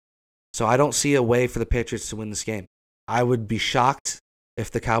on them. So I don't see a way for the Patriots to win this game. I would be shocked if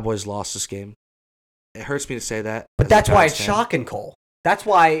the Cowboys lost this game. It hurts me to say that. But that's why it's shocking, Cole. That's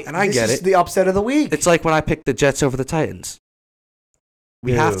why this is the upset of the week. It's like when I picked the Jets over the Titans.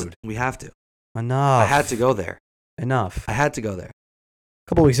 We have to. Enough. I had to go there. Enough. I had to go there. A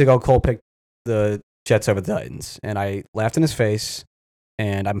couple weeks ago, Cole picked the Jets over the Titans, and I laughed in his face,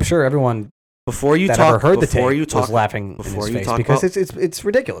 and I'm sure everyone was laughing in his face because it's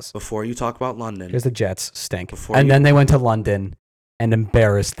ridiculous. Before you talk about London. Because the Jets stink. Then they went to London and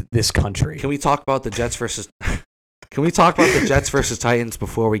embarrassed this country. Can we talk about the Jets versus Titans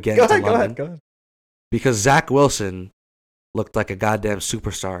before we get into London? Go ahead. Because Zach Wilson looked like a goddamn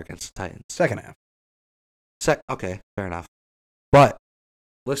superstar against the Titans. Second half. Okay, fair enough. But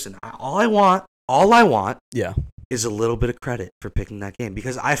listen, all I want is a little bit of credit for picking that game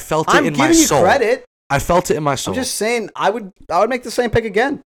because I felt it in my soul. I'm giving you credit. I felt it in my soul. I'm just saying I would make the same pick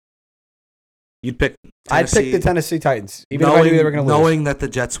again. You'd pick I'd Tennessee. pick the Tennessee Titans, even if I knew they were going to lose. Knowing that the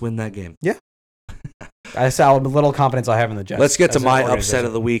Jets win that game. That's how little confidence I have in the Jets. Let's get to my upset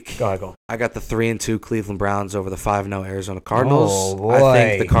of the week. Go ahead, go. I got the 3-2 Cleveland Browns over the 5-0 Arizona Cardinals. Oh, boy. I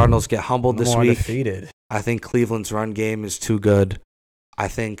think the Cardinals get humbled this week. Undefeated. I think Cleveland's run game is too good. I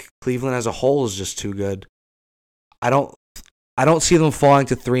think Cleveland as a whole is just too good. I don't see them falling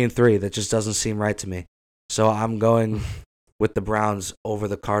to 3-3. That just doesn't seem right to me. So I'm going with the Browns over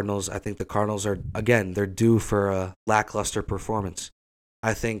the Cardinals. I think the Cardinals are, again, they're due for a lackluster performance.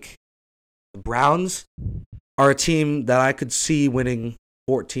 I think the Browns are a team that I could see winning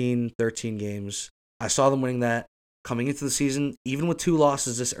 14, 13 games. I saw them winning that coming into the season. Even with 2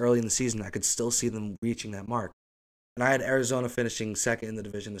 losses this early in the season, I could still see them reaching that mark. And I had Arizona finishing second in the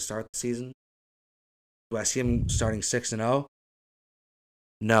division to start the season. Do I see them starting 6-0?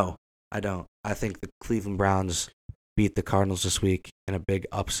 No, I don't. I think the Cleveland Browns beat the Cardinals this week in a big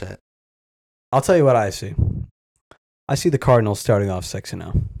upset. I'll tell you what I see. I see the Cardinals starting off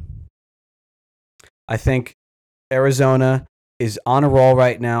 6-0. I think Arizona is on a roll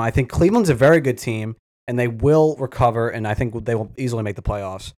right now. I think Cleveland's a very good team, and they will recover, and I think they will easily make the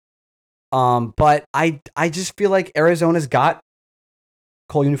playoffs. But I just feel like Arizona's got,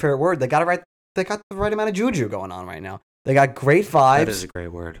 Cole, your favorite word, they got it right. They got the right amount of juju going on right now. They got great vibes. That is a great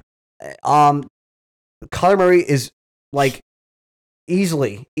word. Kyler Murray is like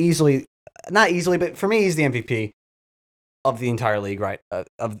easily, not easily, but for me, he's the MVP of the entire league, right?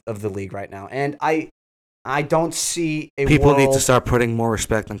 Of the league right now, and I don't see a People world need to start putting more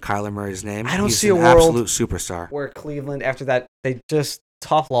respect on Kyler Murray's name. I don't He's see a an world absolute superstar. where Cleveland, after that, they just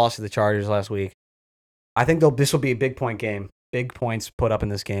tough loss to the Chargers last week. I think this will be a big point game. Big points put up in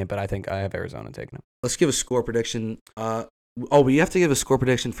this game, but I think I have Arizona taking it. Let's give a score prediction. We have to give a score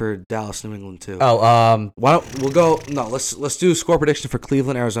prediction for Dallas, New England too. Oh, why don't we'll go? No, let's do a score prediction for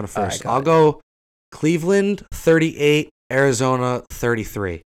Cleveland, Arizona first. I'll go Cleveland 38, Arizona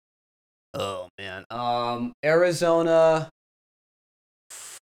 33. Oh man, Arizona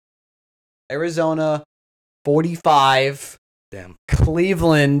 45. Damn.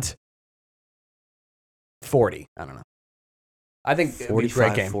 Cleveland 40. I don't know. I think it'd be a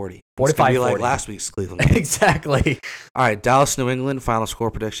great game. 40. 45 be like 40. last week's Cleveland game. Exactly. All right, Dallas, New England, final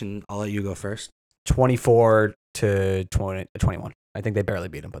score prediction. I'll let you go first. 24 to 21. I think they barely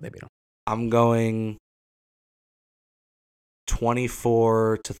beat them, but they beat them. I'm going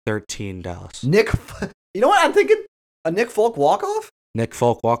 24 to 13, Dallas. You know what I'm thinking? A Nick Folk walk-off? Nick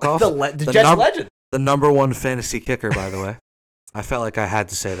Folk walk-off? The Jets legend. The number 1 fantasy kicker, by the way. I felt like I had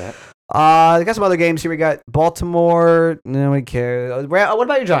to say that. I got some other games here. We got Baltimore. No one cares. What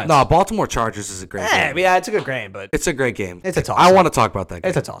about your Giants? No, Baltimore Chargers is a great game. Yeah, it's a good game, but it's a great game. It's a toss-up. I want to talk about that game.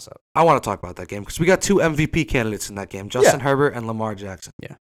 It's a toss-up. I want to talk about that game because we got 2 MVP candidates in that game, Justin Herbert and Lamar Jackson.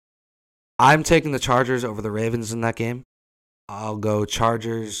 Yeah. I'm taking the Chargers over the Ravens in that game. I'll go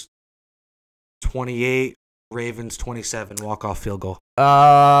Chargers 28, Ravens 27, walk-off field goal.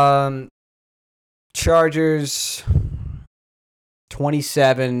 Chargers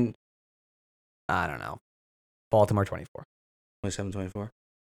 27. I don't know. Baltimore 24. 27-24.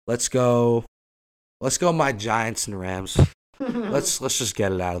 Let's go my Giants and Rams. let's just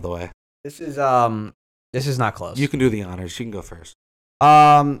get it out of the way. This is not close. You can do the honors. You can go first.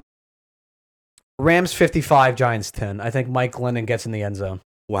 Rams 55, Giants 10. I think Mike Glennon gets in the end zone.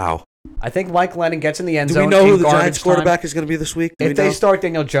 Wow. I think Mike Glennon gets in the end zone. Do we know who the Giants quarterback is going to be this week? If they start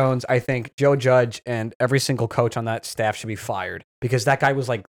Daniel Jones, I think Joe Judge and every single coach on that staff should be fired because that guy was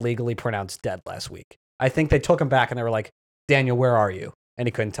like legally pronounced dead last week. I think they took him back and they were like, Daniel, where are you? And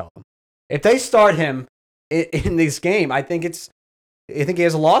he couldn't tell them. If they start him in this game, I think he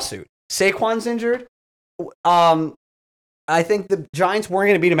has a lawsuit. Saquon's injured. I think the Giants weren't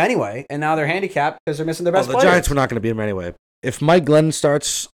going to beat him anyway, and now they're handicapped because they're missing their best players. The Giants were not going to beat him anyway. If Mike Glennon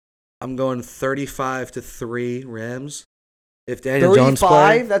starts, I'm going 35-3 Rams. If Daniel Jones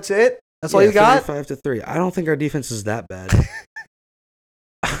plays, that's it. That's all you got. 35-3. I don't think our defense is that bad.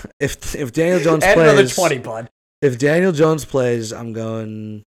 if Daniel Jones Add plays, another 20, bud. If Daniel Jones plays, I'm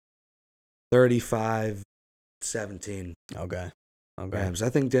going 35-17. Okay. Rams. I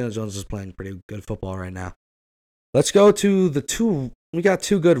think Daniel Jones is playing pretty good football right now. Let's go to we got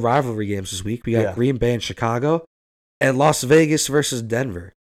 2 good rivalry games this week. We got Green Bay and Chicago and Las Vegas versus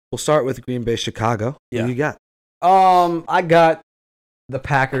Denver. We'll start with Green Bay, Chicago. What do you got? I got the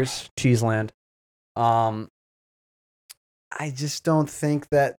Packers, Cheeseland. I just don't think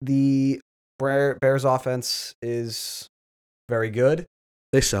that the Bears offense is very good.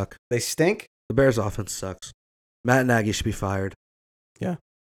 They suck. They stink. The Bears offense sucks. Matt Nagy should be fired. Yeah.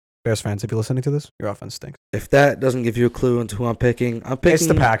 Bears fans, if you're listening to this, your offense stinks. If that doesn't give you a clue into who I'm picking It's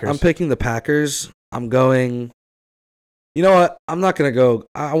the Packers. I'm picking the Packers. I'm going. You know what? I'm not gonna go.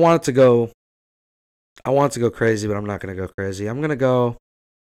 I want it to go. I want it to go crazy, but I'm not gonna go crazy. I'm gonna go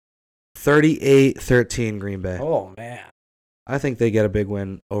 38-13 Green Bay. Oh man. I think they get a big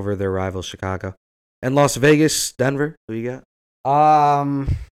win over their rival Chicago. And Las Vegas, Denver. Who you got?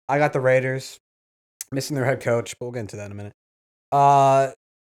 I got the Raiders. Missing their head coach, but we'll get into that in a minute.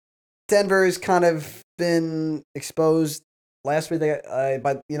 Denver's kind of been exposed last week. They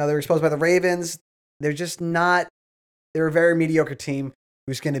were exposed by the Ravens. They're just not. They're a very mediocre team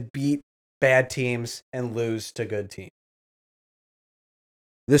who's going to beat bad teams and lose to good teams.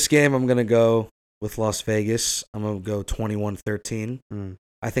 This game, I'm going to go with Las Vegas. I'm going to go 21-13.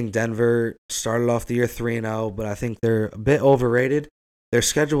 I think Denver started off the year 3-0, but I think they're a bit overrated. Their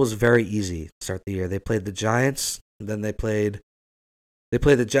schedule was very easy to start the year. They played the Giants, and then they played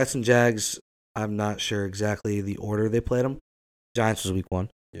the Jets and Jags. I'm not sure exactly the order they played them. Giants was week 1.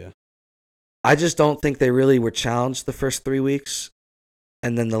 Yeah. I just don't think they really were challenged the first 3 weeks.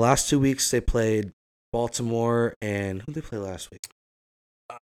 And then the last 2 weeks, they played Baltimore and who did they play last week?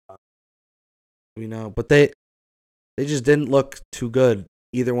 We know, but they just didn't look too good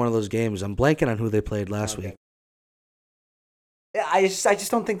either one of those games. I'm blanking on who they played last week. Yeah, I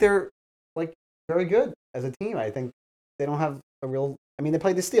just don't think they're like very good as a team. I think they don't have a real. I mean, they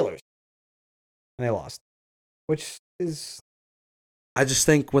played the Steelers and they lost, which is. I just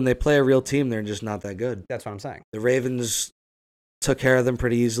think when they play a real team, they're just not that good. That's what I'm saying. The Ravens took care of them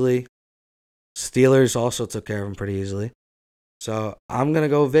pretty easily. Steelers also took care of them pretty easily. So I'm going to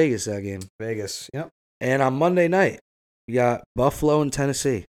go Vegas that game. Vegas, yep. And on Monday night, we got Buffalo and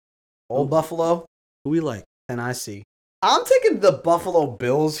Tennessee. Old Buffalo. Who we like? Tennessee. I'm taking the Buffalo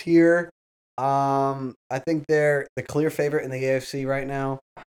Bills here. I think they're the clear favorite in the AFC right now.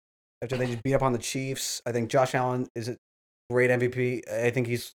 After they just beat up on the Chiefs. I think Josh Allen is a great MVP. I think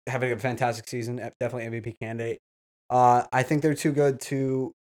he's having a fantastic season. Definitely MVP candidate. I think they're too good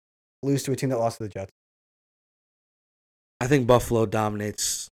to lose to a team that lost to the Jets. I think Buffalo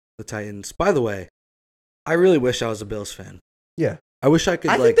dominates the Titans. By the way, I really wish I was a Bills fan. Yeah. I wish I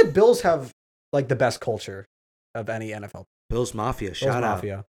could. I think the Bills have like the best culture of any NFL. Bills Mafia. Bills Shout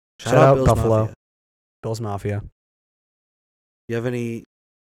Mafia. out. Shout out Bills Buffalo. Mafia. Bills Mafia. You have any?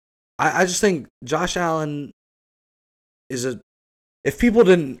 I just think Josh Allen is a. If people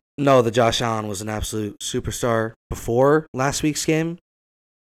didn't know that Josh Allen was an absolute superstar before last week's game,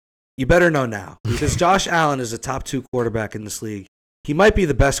 you better know now. Because Josh Allen is a top 2 quarterback in this league. He might be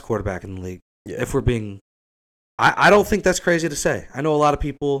the best quarterback in the league. Yeah. If we're being. I don't think that's crazy to say. I know a lot of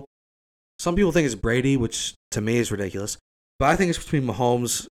people. Some people think it's Brady, which to me is ridiculous. But I think it's between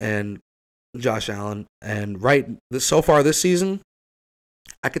Mahomes and Josh Allen. And so far this season,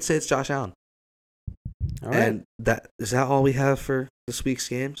 I could say it's Josh Allen. All right. And is that all we have for this week's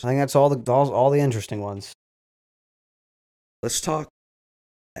games? I think that's all the interesting ones. Let's talk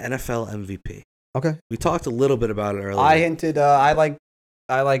NFL MVP. Okay. We talked a little bit about it earlier. I hinted. I like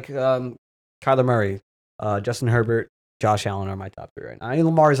Kyler Murray, Justin Herbert, Josh Allen are my top 3 right now. I mean,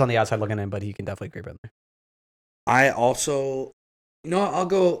 Lamar is on the outside looking in, but he can definitely creep in there. I also,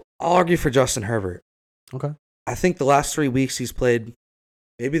 I'll argue for Justin Herbert. Okay. I think the last 3 weeks he's played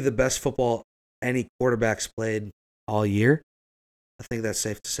maybe the best football any quarterback's played all year. I think that's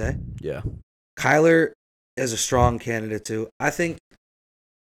safe to say. Yeah. Kyler is a strong candidate too. I think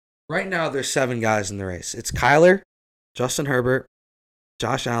right now there's 7 guys in the race. It's Kyler, Justin Herbert,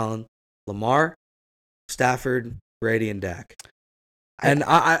 Josh Allen, Lamar, Stafford, Brady, and Dak. And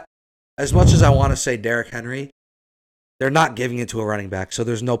I as much as I want to say Derrick Henry, they're not giving it to a running back, so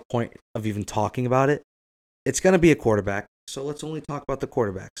there's no point of even talking about it. It's going to be a quarterback, so let's only talk about the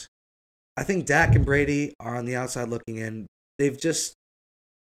quarterbacks. I think Dak and Brady are on the outside looking in.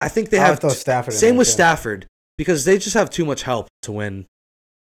 I think they have Stafford. Same with Stafford, because they just have too much help to win.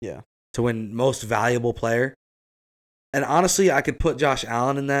 Yeah. To win most valuable player. And honestly, I could put Josh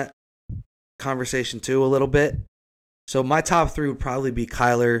Allen in that conversation too a little bit. So my top 3 would probably be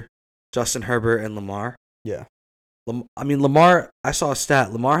Kyler, Justin Herbert, and Lamar. Yeah. Lamar, I saw a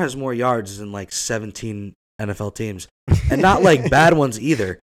stat. Lamar has more yards than like 17 NFL teams. And not like bad ones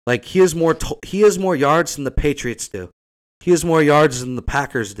either. Like he has more yards than the Patriots do. He has more yards than the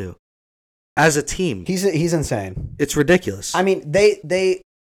Packers do. As a team. He's insane. It's ridiculous. I mean, they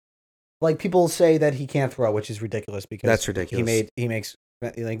like people say that he can't throw, which is ridiculous because that's ridiculous. He makes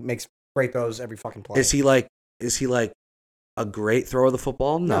great throws every fucking play. Is he like a great thrower of the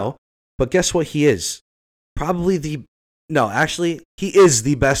football? No. But guess what he is? Probably actually, he is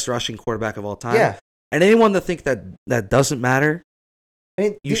the best rushing quarterback of all time. Yeah. And anyone that think that doesn't matter, I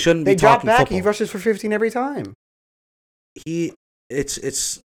mean, you shouldn't be they drop talking back. football. He rushes for 15 every time.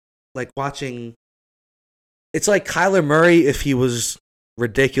 It's like watching. It's like Kyler Murray if he was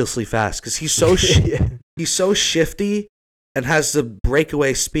ridiculously fast because he's so he's so shifty and has the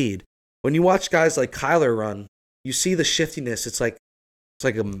breakaway speed. When you watch guys like Kyler run, you see the shiftiness. It's like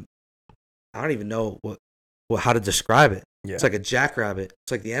I don't even know how to describe it. Yeah. It's like a jackrabbit.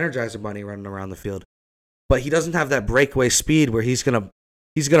 It's like the Energizer Bunny running around the field. But he doesn't have that breakaway speed where he's gonna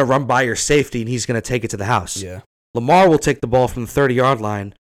run by your safety and he's gonna take it to the house. Yeah. Lamar will take the ball from the 30-yard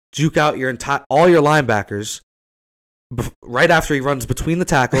line, juke out all your linebackers. Right after he runs between the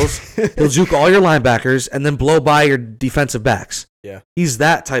tackles, he'll juke all your linebackers and then blow by your defensive backs. Yeah. He's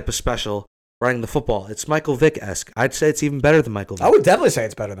that type of special running the football. It's Michael Vick-esque. I'd say it's even better than Michael Vick. I would definitely say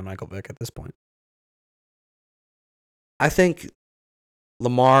it's better than Michael Vick at this point. I think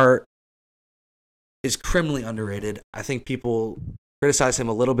Lamar is criminally underrated. I think people criticize him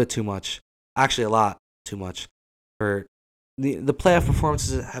a little bit too much. Actually, a lot too much. For the playoff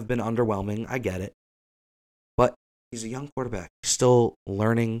performances have been underwhelming. I get it. But he's a young quarterback. He's still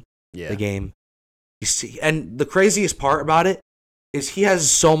learning the game. And the craziest part about it is he has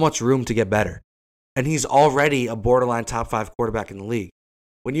so much room to get better. And he's already a borderline top 5 quarterback in the league.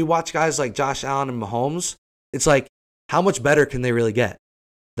 When you watch guys like Josh Allen and Mahomes, it's like, how much better can they really get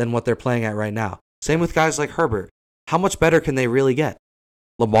than what they're playing at right now? Same with guys like Herbert. How much better can they really get?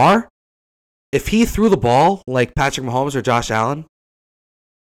 Lamar, if he threw the ball like Patrick Mahomes or Josh Allen,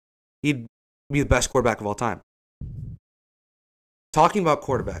 he'd be the best quarterback of all time. Talking about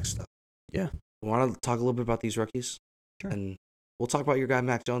quarterbacks, though. Yeah. Want to talk a little bit about these rookies? Sure. And we'll talk about your guy,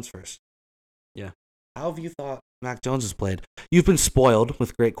 Mac Jones, first. Yeah. How have you thought Mac Jones has played? You've been spoiled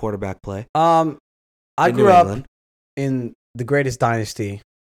with great quarterback play. I in grew New up England. in the greatest dynasty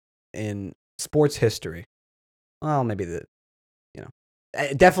in sports history. Well, maybe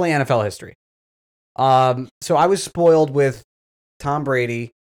definitely NFL history. So I was spoiled with Tom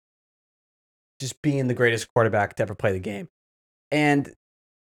Brady just being the greatest quarterback to ever play the game.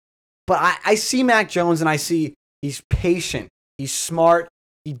 But I see Mac Jones and I see he's patient, he's smart,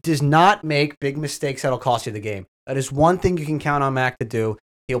 he does not make big mistakes that'll cost you the game. That is one thing you can count on Mac to do.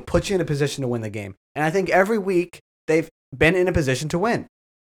 He'll put you in a position to win the game. And I think every week they've been in a position to win.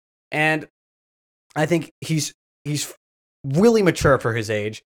 And I think he's really mature for his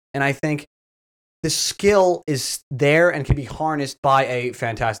age. And I think the skill is there and can be harnessed by a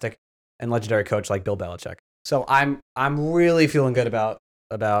fantastic and legendary coach like Bill Belichick. So I'm really feeling good about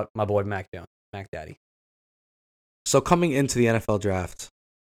my boy Mac Jones, Mac Daddy. So coming into the NFL draft,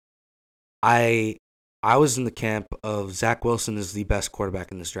 I was in the camp of Zach Wilson is the best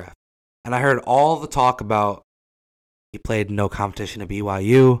quarterback in this draft. And I heard all the talk about he played no competition at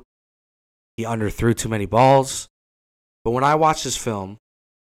BYU. He underthrew too many balls. But when I watched this film,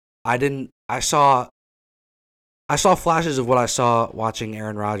 I saw flashes of what I saw watching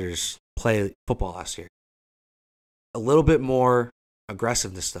Aaron Rodgers play football last year. A little bit more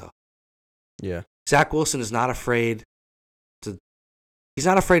aggressiveness though. Yeah. Zach Wilson is not afraid to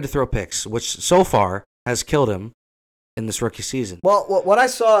throw picks, which so far has killed him in this rookie season. Well, what I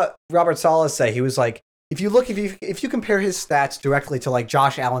saw Robert Saleh say, he was like, if you compare his stats directly to like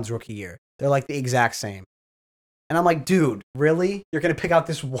Josh Allen's rookie year, they're like the exact same. And I'm like, dude, really? You're going to pick out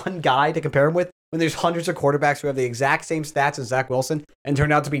this one guy to compare him with when there's hundreds of quarterbacks who have the exact same stats as Zach Wilson and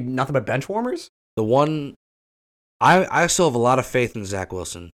turned out to be nothing but bench warmers? The one, I still have a lot of faith in Zach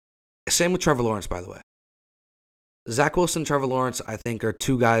Wilson. Same with Trevor Lawrence, by the way. Zach Wilson and Trevor Lawrence, I think, are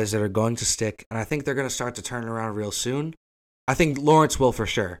two guys that are going to stick, and I think they're going to start to turn around real soon. I think Lawrence will for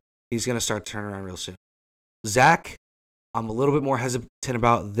sure. He's going to start to turn around real soon. Zach, I'm a little bit more hesitant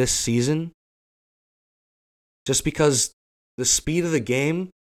about this season just because the speed of the game,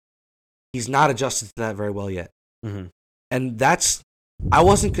 he's not adjusted to that very well yet. Mm-hmm. And I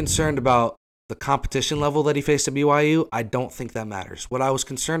wasn't concerned about the competition level that he faced at BYU. I don't think that matters. What I was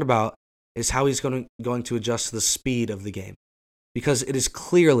concerned about is how he's going to adjust to the speed of the game, because it is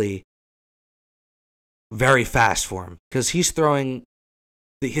clearly very fast for him, because he's throwing,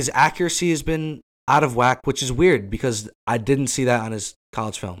 his accuracy has been out of whack, which is weird because I didn't see that on his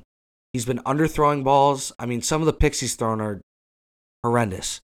college film. He's been underthrowing balls. I mean, some of the picks he's thrown are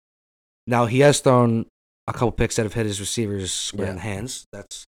horrendous. Now, he has thrown a couple picks that have hit his receivers square in the hands.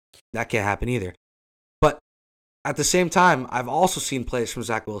 That can't happen either. But at the same time, I've also seen plays from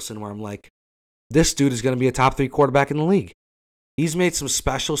Zach Wilson where I'm like, this dude is going to be a top 3 quarterback in the league. He's made some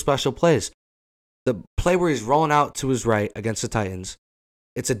special plays. The play where he's rolling out to his right against the Titans,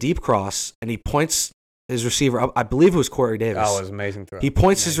 it's a deep cross, and he points his receiver up. I believe it was Corey Davis. Oh, it was amazing throw. He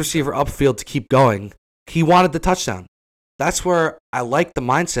points his receiver upfield to keep going. He wanted the touchdown. that's where I like the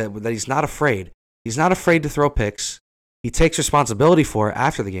mindset that he's not afraid. He's not afraid to throw picks. He takes responsibility for it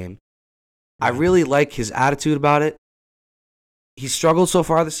after the game. I really like his attitude about it. He's struggled so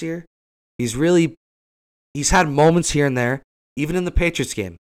far this year. He's had moments here and there, even in the Patriots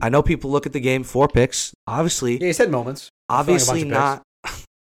game. I know people look at the game, 4 picks. Obviously, Yeah, he said moments. obviously Throwing a bunch not.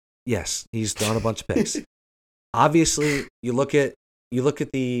 Yes, he's thrown a bunch of picks. Obviously, you look at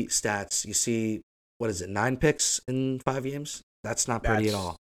the stats. You see, what is it? 9 picks in 5 games. That's not pretty at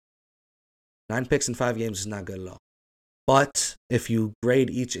all. 9 picks in 5 games is not good at all. But if you grade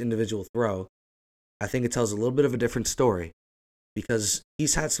each individual throw, I think it tells a little bit of a different story, because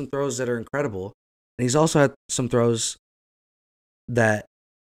he's had some throws that are incredible, and he's also had some throws that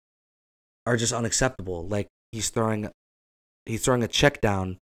are just unacceptable. Like he's throwing a check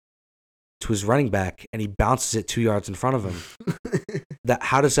down to his running back, and he bounces it 2 yards in front of him.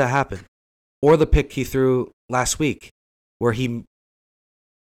 How does that happen? Or the pick he threw last week, where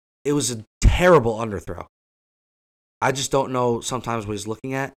it was a terrible underthrow. I just don't know sometimes what he's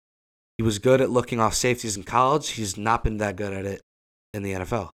looking at. He was good at looking off safeties in college. He's not been that good at it in the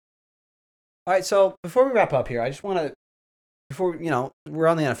NFL. All right, so before we wrap up here, I just want to, we're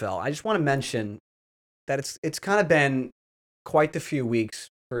on the NFL, I just want to mention that it's kind of been quite the few weeks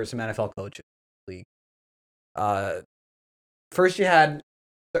for some NFL coaches in the league. First, you had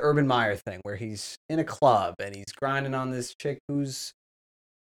the Urban Meyer thing, where he's in a club and he's grinding on this chick who's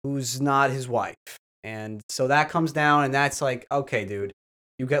not his wife, and so that comes down, and that's like, okay, dude,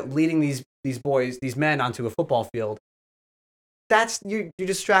 you get leading these men onto a football field. That's you're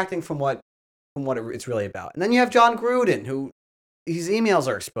distracting from what it's really about. And then you have John Gruden, who his emails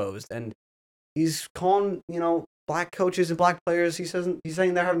are exposed, and he's calling black coaches and black players. He's saying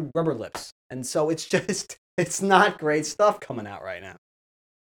they're having rubber lips, and so it's not great stuff coming out right now.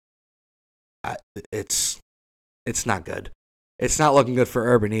 It's not good. It's not looking good for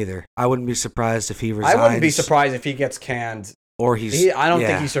Urban either. I wouldn't be surprised if he resigns. I wouldn't be surprised if he gets canned. Or I don't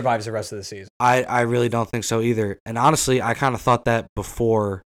think he survives the rest of the season. I really don't think so either. And honestly, I kind of thought that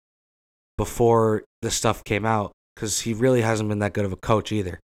before the stuff came out, because he really hasn't been that good of a coach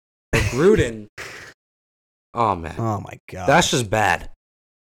either. But Gruden, oh man, oh my god, that's just bad.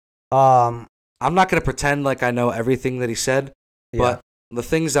 I'm not gonna pretend like I know everything that he said, but the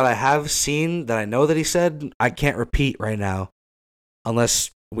things that I have seen that I know that he said, I can't repeat right now,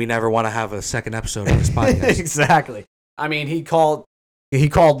 unless we never want to have a second episode of this podcast. Exactly. I mean, he called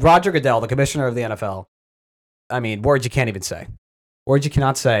Roger Goodell, the commissioner of the NFL. I mean, words you can't even say. Words you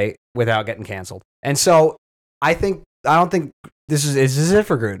cannot say without getting canceled. And so I don't think this is it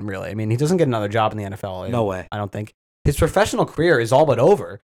for Gruden, really. I mean, he doesn't get another job in the NFL. No way. I don't think. His professional career is all but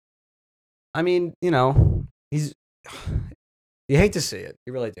over. I mean, you hate to see it.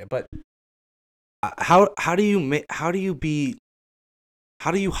 You really do. But how do you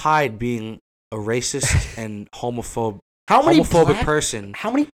hide being a racist and homophobic person?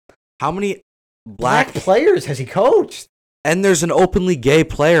 How many black players has he coached? And there's an openly gay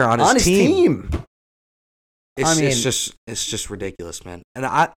player on his team. It's just ridiculous, man. And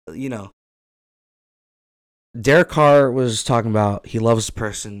Derek Carr was talking about he loves the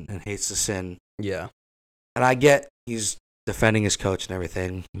person and hates the sin. Yeah. And I get he's defending his coach and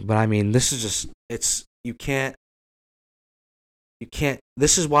everything, but I mean, this is just you can't.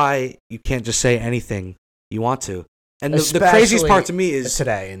 This is why you can't just say anything you want to. And the craziest part to me is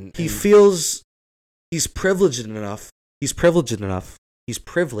today, and he feels he's privileged enough. He's privileged enough.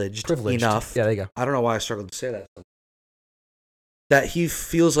 Yeah, there you go. I don't know why I struggled to say that. That he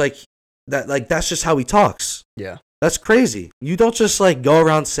feels like that's just how he talks. Yeah. That's crazy. You don't just go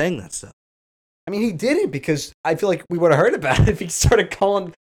around saying that stuff. I mean, he didn't, because I feel like we would have heard about it if he started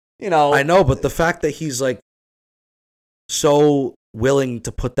calling, I know, but the fact that he's so willing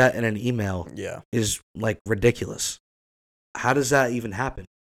to put that in an email is ridiculous. How does that even happen?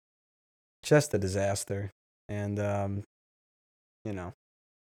 Just a disaster. And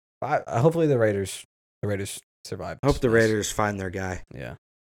hopefully the Raiders survive. I hope the Raiders find their guy. Yeah.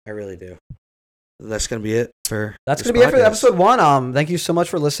 I really do. That's going to be it for That's going to be it for episode 1. Thank you so much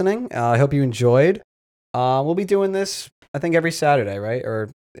for listening. I hope you enjoyed. We'll be doing this, I think, every Saturday, right?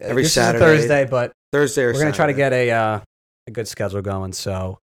 Or every this Saturday. Is Thursday, but Thursday or we're going to try to get a good schedule going.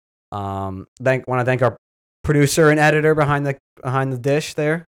 So, want to thank our producer and editor behind the dish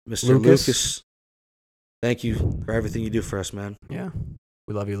there, Mr. Lucas. Thank you for everything you do for us, man. Yeah,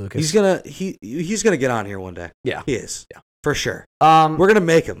 we love you, Lucas. He's gonna get on here one day. Yeah, he is. Yeah, for sure. We're gonna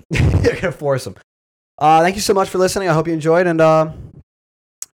make him. You're gonna force him. Thank you so much for listening. I hope you enjoyed, and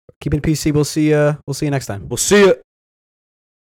keep it PC. We'll see you next time. We'll see you.